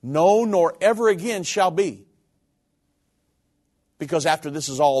 "No, nor ever again shall be." Because after this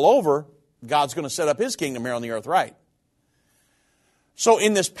is all over, God's going to set up His kingdom here on the earth, right? So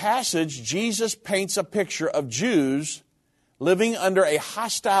in this passage, Jesus paints a picture of Jews living under a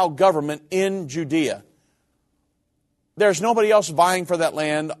hostile government in Judea. There's nobody else vying for that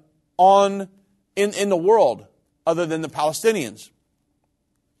land in the world other than the Palestinians.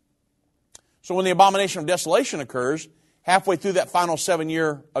 So when the abomination of desolation occurs, halfway through that final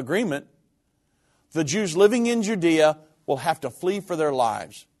 7-year agreement, the Jews living in Judea will have to flee for their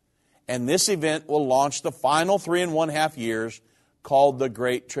lives. And this event will launch the final 3.5 years called the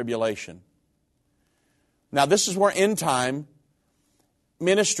Great Tribulation. Now this is where End Time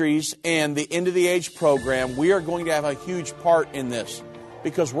Ministries and the End of the Age program, we are going to have a huge part in this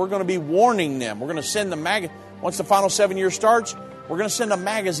because we're going to be warning them. We're going to send the once the final 7 years starts, we're going to send a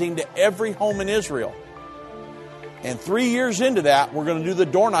magazine to every home in Israel. And 3 years into that, we're going to do the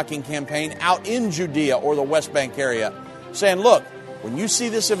door knocking campaign out in Judea or the West Bank area, saying, look, when you see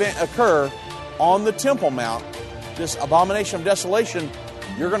this event occur on the Temple Mount, this abomination of desolation,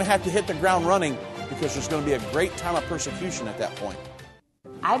 you're going to have to hit the ground running because there's going to be a great time of persecution at that point.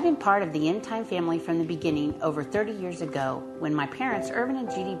 I've been part of the End Time family from the beginning over 30 years ago when my parents, Irvin and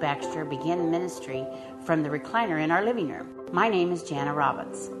Judy Baxter, began ministry from the recliner in our living room. My name is Jana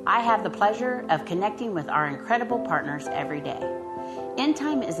Robbins. I have the pleasure of connecting with our incredible partners every day. End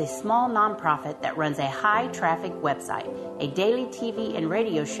Time is a small nonprofit that runs a high-traffic website, a daily TV and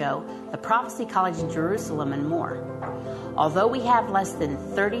radio show, the Prophecy College in Jerusalem, and more. Although we have less than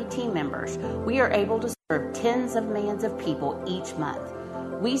 30 team members, we are able to serve tens of millions of people each month.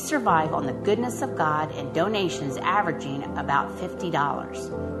 We survive on the goodness of God and donations averaging about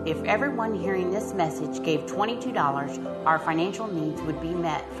 $50. If everyone hearing this message gave $22, our financial needs would be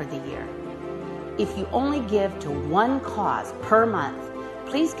met for the year. If you only give to one cause per month,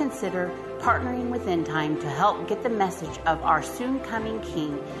 please consider partnering with End Time to help get the message of our soon-coming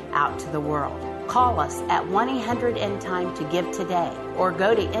King out to the world. Call us at 1-800-END-TIME to give today, or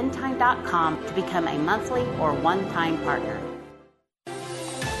go to endtime.com to become a monthly or one-time partner.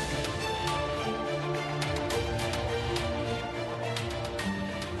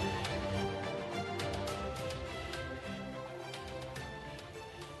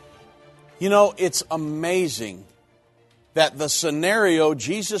 You know, it's amazing that the scenario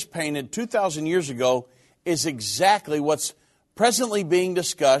Jesus painted 2,000 years ago is exactly what's presently being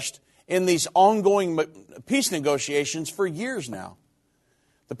discussed in these ongoing peace negotiations for years now.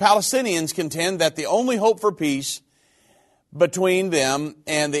 The Palestinians contend that the only hope for peace between them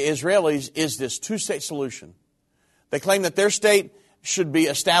and the Israelis is this two-state solution. They claim that their state should be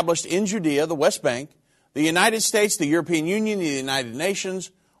established in Judea, the West Bank. The United States, the European Union, the United Nations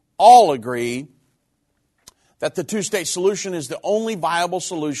all agree that the two-state solution is the only viable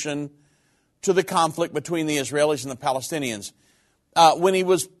solution to the conflict between the Israelis and the Palestinians. When he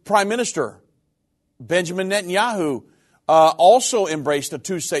was prime minister, Benjamin Netanyahu also embraced a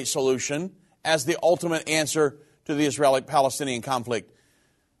two-state solution as the ultimate answer to the Israeli-Palestinian conflict.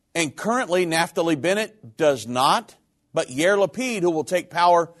 And currently, Naftali Bennett does not, but Yair Lapid, who will take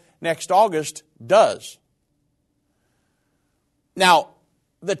power next August, does. Now,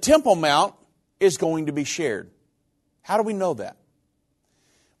 the Temple Mount is going to be shared. How do we know that?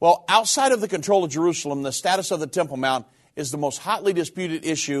 Well, outside of the control of Jerusalem, the status of the Temple Mount is the most hotly disputed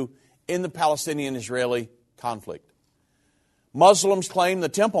issue in the Palestinian-Israeli conflict. Muslims claim the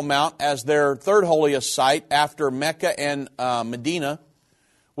Temple Mount as their third holiest site after Mecca and Medina,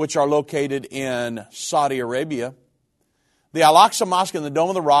 which are located in Saudi Arabia. The Al-Aqsa Mosque and the Dome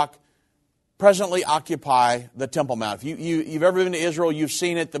of the Rock presently occupy the Temple Mount. If you've ever been to Israel, you've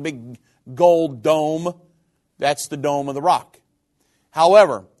seen it, the big gold dome. That's the Dome of the Rock.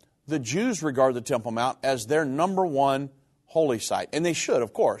 However, the Jews regard the Temple Mount as their number one holy site, and they should,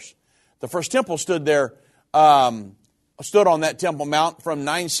 of course. The first temple stood on that Temple Mount from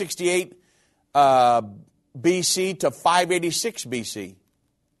 968 BC to 586 BC.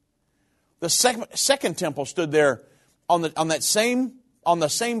 The second temple stood there on the same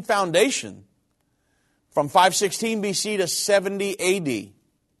foundation from 516 BC to 70 AD.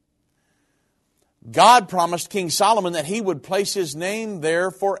 God promised King Solomon that he would place his name there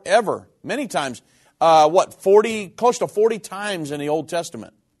forever. Many times. Close to 40 times in the Old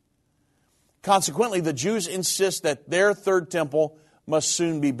Testament. Consequently, the Jews insist that their third temple must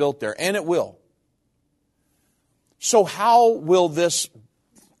soon be built there, and it will. So how will this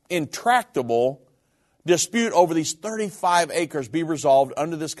intractable dispute over these 35 acres be resolved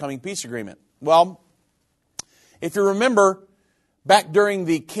under this coming peace agreement? Well, if you remember, back during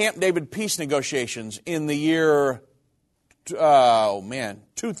the Camp David peace negotiations in the year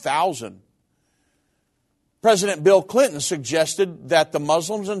 2000, President Bill Clinton suggested that the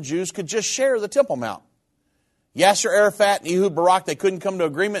Muslims and Jews could just share the Temple Mount. Yasser Arafat and Ehud Barak, they couldn't come to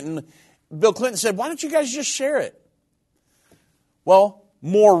agreement, and Bill Clinton said, why don't you guys just share it? Well,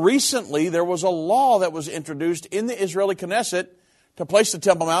 more recently, there was a law that was introduced in the Israeli Knesset to place the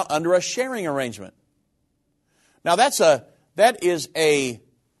Temple Mount under a sharing arrangement. Now, that is a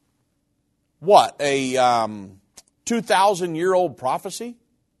 2,000-year-old prophecy?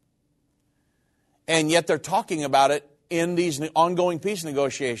 And yet they're talking about it in these ongoing peace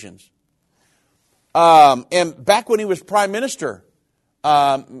negotiations. And back when he was prime minister,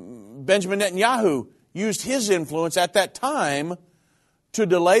 Benjamin Netanyahu used his influence at that time to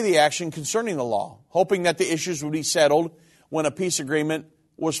delay the action concerning the law, hoping that the issues would be settled when a peace agreement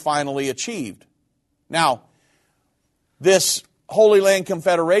was finally achieved. Now, this Holy Land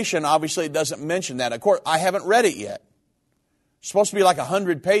Confederation, obviously it doesn't mention that. Of course, I haven't read it yet. It's supposed to be like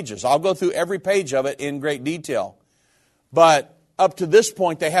 100 pages. I'll go through every page of it in great detail. But up to this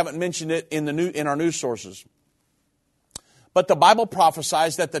point, they haven't mentioned it in our news sources. But the Bible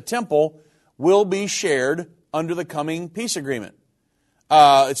prophesies that the temple will be shared under the coming peace agreement.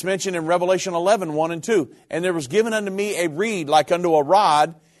 It's mentioned in Revelation 11, 1 and 2. And there was given unto me a reed like unto a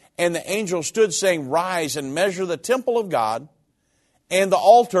rod, and the angel stood saying, rise and measure the temple of God, and the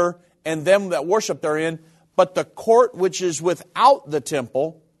altar, and them that worship therein. But the court which is without the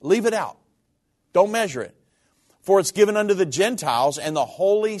temple, leave it out. Don't measure it. For it's given unto the Gentiles, and the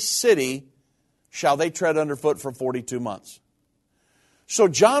holy city shall they tread underfoot for 42 months. So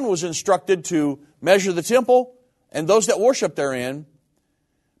John was instructed to measure the temple and those that worship therein,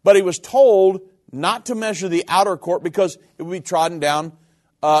 but he was told not to measure the outer court because it would be trodden down,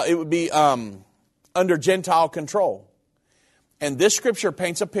 it would be under Gentile control. And this scripture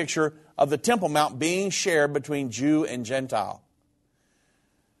paints a picture of the Temple Mount being shared between Jew and Gentile.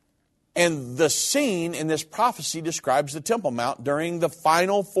 And the scene in this prophecy describes the Temple Mount during the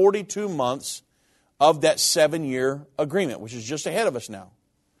final 42 months of that 7-year agreement, which is just ahead of us now.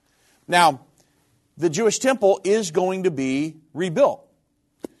 Now, the Jewish temple is going to be rebuilt.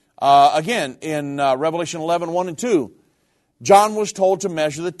 Again, in Revelation 11, 1 and 2, John was told to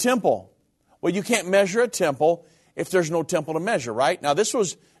measure the temple. Well, you can't measure a temple if there's no temple to measure, right? Now,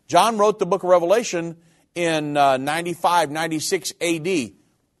 John wrote the book of Revelation in 95, 96 AD,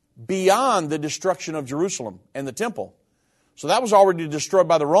 beyond the destruction of Jerusalem and the temple. So that was already destroyed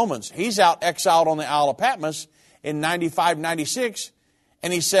by the Romans. He's out exiled on the Isle of Patmos in 95, 96,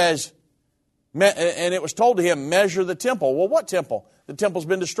 and he says, and it was told to him, measure the temple. Well, what temple? The temple's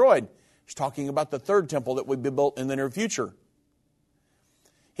been destroyed. He's talking about the third temple that would be built in the near future.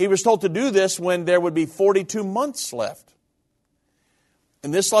 He was told to do this when there would be 42 months left.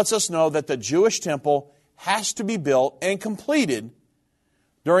 And this lets us know that the Jewish temple has to be built and completed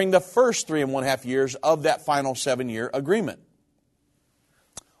during the first 3.5 years of that final 7-year agreement.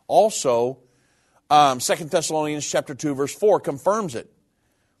 Also, 2 Thessalonians chapter 2, verse 4 confirms it.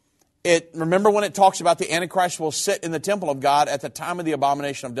 Remember when it talks about the Antichrist will sit in the temple of God at the time of the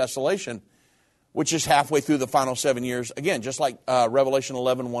abomination of desolation, which is halfway through the final 7 years. Again, just like Revelation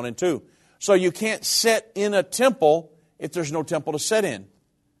 11, 1 and 2. So you can't sit in a temple if there's no temple to sit in.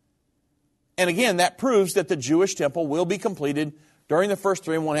 And again, that proves that the Jewish temple will be completed during the first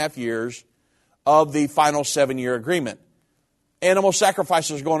 3.5 years of the final 7-year agreement. Animal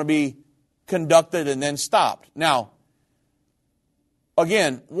sacrifices are going to be conducted and then stopped. Now,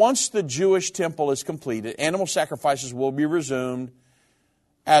 again, once the Jewish temple is completed, animal sacrifices will be resumed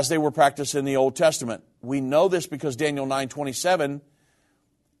as they were practiced in the Old Testament. We know this because Daniel 9:27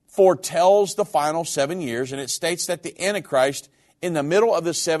 foretells the final 7 years, and it states that the Antichrist, in the middle of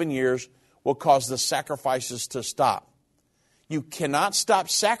the 7 years, will cause the sacrifices to stop. You cannot stop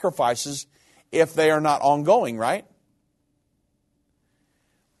sacrifices if they are not ongoing, right?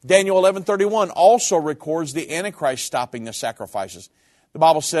 Daniel 11:31 also records the Antichrist stopping the sacrifices. The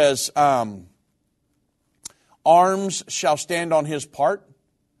Bible says, arms shall stand on his part,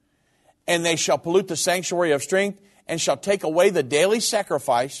 and they shall pollute the sanctuary of strength, and shall take away the daily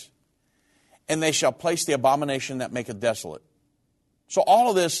sacrifice, and they shall place the abomination that maketh desolate. So all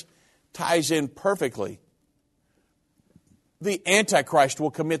of this ties in perfectly. The Antichrist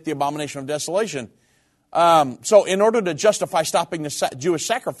will commit the abomination of desolation. So in order to justify stopping the Jewish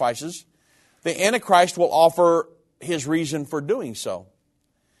sacrifices, the Antichrist will offer his reason for doing so.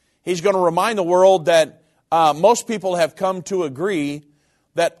 He's going to remind the world that most people have come to agree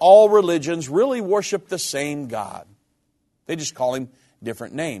that all religions really worship the same God. They just call him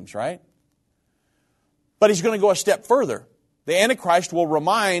different names, right? But he's going to go a step further. The Antichrist will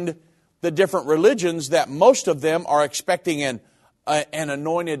remind the different religions that most of them are expecting an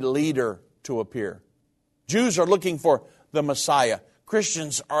anointed leader to appear. Jews are looking for the Messiah.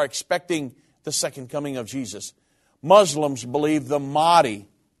 Christians are expecting the second coming of Jesus. Muslims believe the Mahdi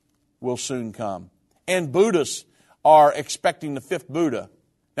will soon come. And Buddhists are expecting the fifth Buddha.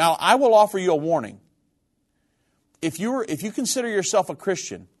 Now, I will offer you a warning. If you consider yourself a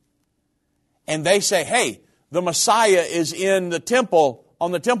Christian, and they say, hey, the Messiah is in the temple,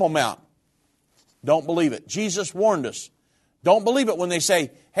 on the Temple Mount, don't believe it. Jesus warned us. Don't believe it when they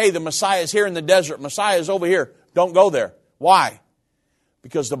say, hey, the Messiah is here in the desert. Messiah is over here. Don't go there. Why?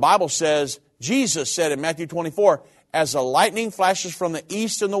 Because the Bible says, Jesus said in Matthew 24, as the lightning flashes from the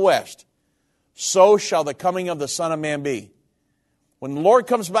east and the west, so shall the coming of the Son of Man be. When the Lord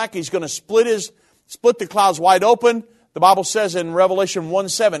comes back, He's going to split the clouds wide open. The Bible says in Revelation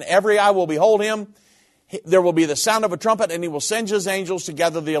 1:7, every eye will behold Him. There will be the sound of a trumpet, and He will send His angels to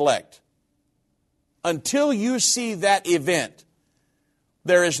gather the elect. Until you see that event,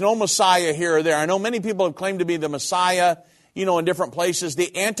 there is no Messiah here or there. I know many people have claimed to be the Messiah, in different places.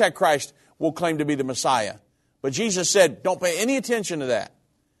 The Antichrist will claim to be the Messiah. But Jesus said, don't pay any attention to that.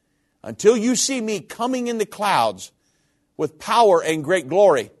 Until you see me coming in the clouds with power and great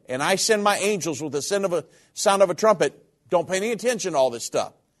glory, and I send my angels with the sound of a trumpet, don't pay any attention to all this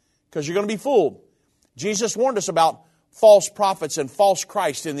stuff, because you're going to be fooled. Jesus warned us about false prophets and false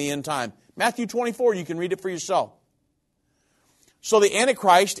Christ in the end time. Matthew 24, you can read it for yourself. So the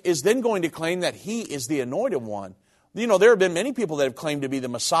Antichrist is then going to claim that he is the anointed one. There have been many people that have claimed to be the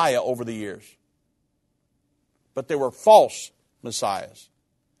Messiah over the years. But they were false messiahs.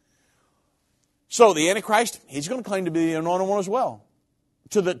 So the Antichrist, he's going to claim to be the anointed one as well.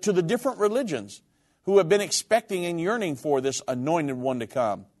 To the different religions who have been expecting and yearning for this anointed one to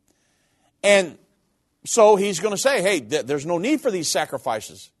come. And so he's going to say, hey, there's no need for these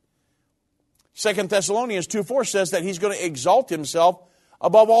sacrifices. 2 Thessalonians 2:4 says that he's going to exalt himself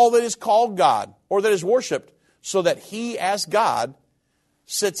above all that is called God or that is worshipped, so that he, as God,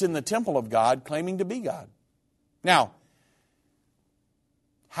 sits in the temple of God claiming to be God. Now,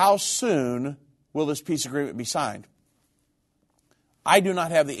 how soon will this peace agreement be signed? I do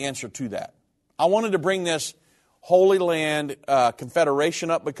not have the answer to that. I wanted to bring this Holy Land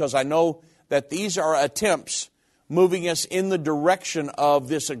Confederation up because I know that these are attempts moving us in the direction of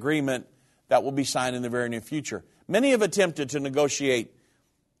this agreement that will be signed in the very near future. Many have attempted to negotiate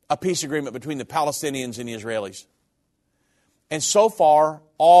a peace agreement between the Palestinians and the Israelis. And so far,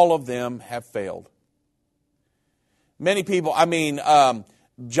 all of them have failed. Many people,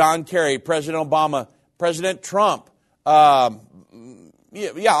 John Kerry, President Obama, President Trump,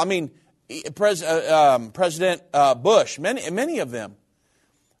 President Bush, many of them.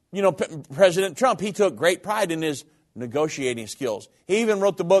 President Trump, he took great pride in his negotiating skills. He even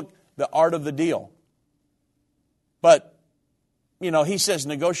wrote the book, The Art of the Deal. But, he says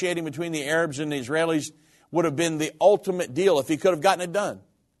negotiating between the Arabs and the Israelis would have been the ultimate deal if he could have gotten it done.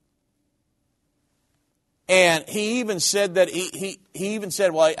 And he even said that he even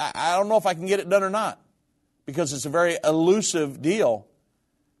said, well, I don't know if I can get it done or not, because it's a very elusive deal.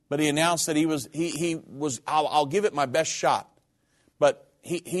 But he announced that he was I'll give it my best shot. But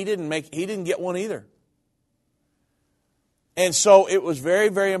he didn't get one either. And so it was very,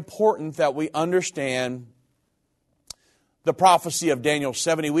 very important that we understand the prophecy of Daniel's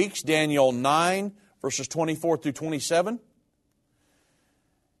 70 weeks, Daniel 9, verses 24 through 27.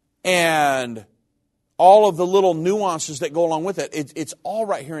 And all of the little nuances that go along with it. It's all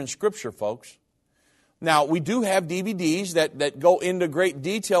right here in Scripture, folks. Now, we do have DVDs that go into great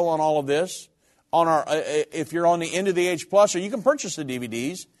detail on all of this. On our, if you're on the End of the Age Plus, or you can purchase the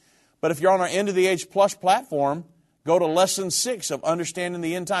DVDs, but if you're on our End of the Age Plus platform, go to Lesson 6 of Understanding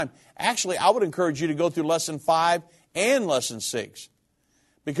the End Time. Actually, I would encourage you to go through Lesson 5 and Lesson 6,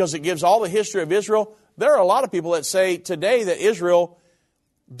 because it gives all the history of Israel. There are a lot of people that say today that Israel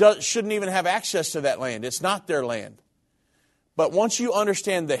shouldn't even have access to that land. It's not their land. But once you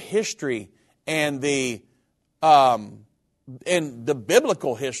understand the history and the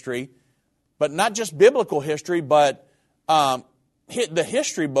biblical history, but not just biblical history, but the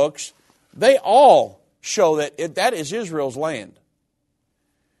history books, they all show that that is Israel's land.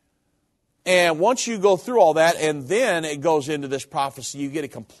 And once you go through all that, and then it goes into this prophecy, you get a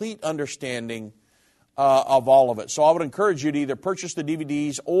complete understanding of all of it. So I would encourage you to either purchase the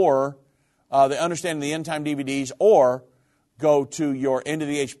DVDs or the Understanding the End Time DVDs, or go to your End of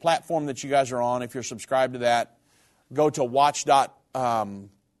the Age platform that you guys are on. If you're subscribed to that, go to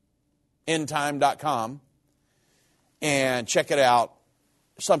watch.endtime.com and check it out.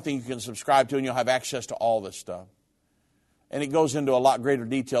 Something you can subscribe to, and you'll have access to all this stuff. And it goes into a lot greater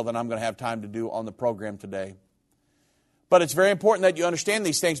detail than I'm going to have time to do on the program today. But it's very important that you understand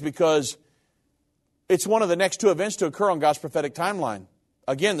these things, because it's one of the next two events to occur on God's prophetic timeline.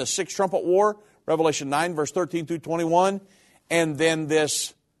 Again, the sixth trumpet war, Revelation 9, verse 13 through 21, and then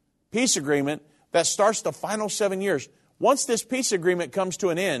this peace agreement that starts the final 7 years. Once this peace agreement comes to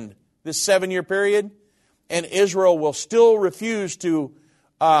an end, this 7-year period, and Israel will still refuse to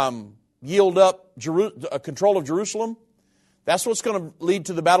yield up control of Jerusalem, that's what's going to lead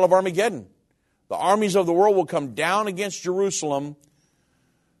to the Battle of Armageddon. The armies of the world will come down against Jerusalem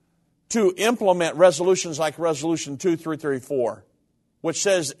to implement resolutions like Resolution 2334, which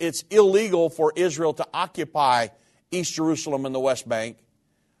says it's illegal for Israel to occupy East Jerusalem and the West Bank.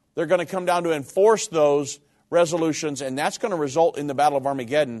 They're going to come down to enforce those resolutions, and that's going to result in the Battle of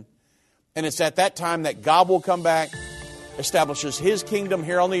Armageddon. And it's at that time that God will come back, establishes His kingdom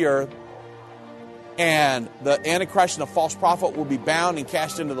here on the earth, and the Antichrist and the false prophet will be bound and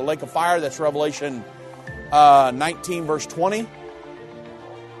cast into the lake of fire. That's Revelation 19, verse 20.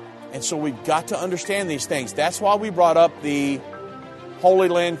 And so we've got to understand these things. That's why we brought up the Holy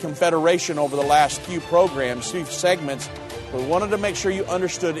Land Confederation over the last few programs, few segments. We wanted to make sure you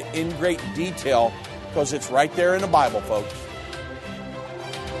understood it in great detail, because it's right there in the Bible, folks.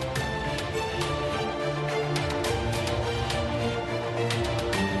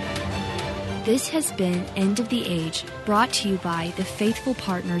 This has been End of the Age, brought to you by the faithful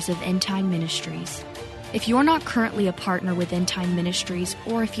partners of End Time Ministries. If you're not currently a partner with End Time Ministries,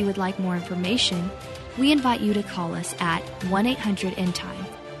 or if you would like more information, we invite you to call us at 1-800-END-TIME.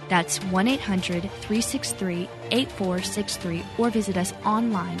 That's 1-800-363-8463, or visit us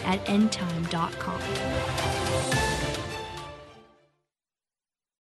online at endtime.com.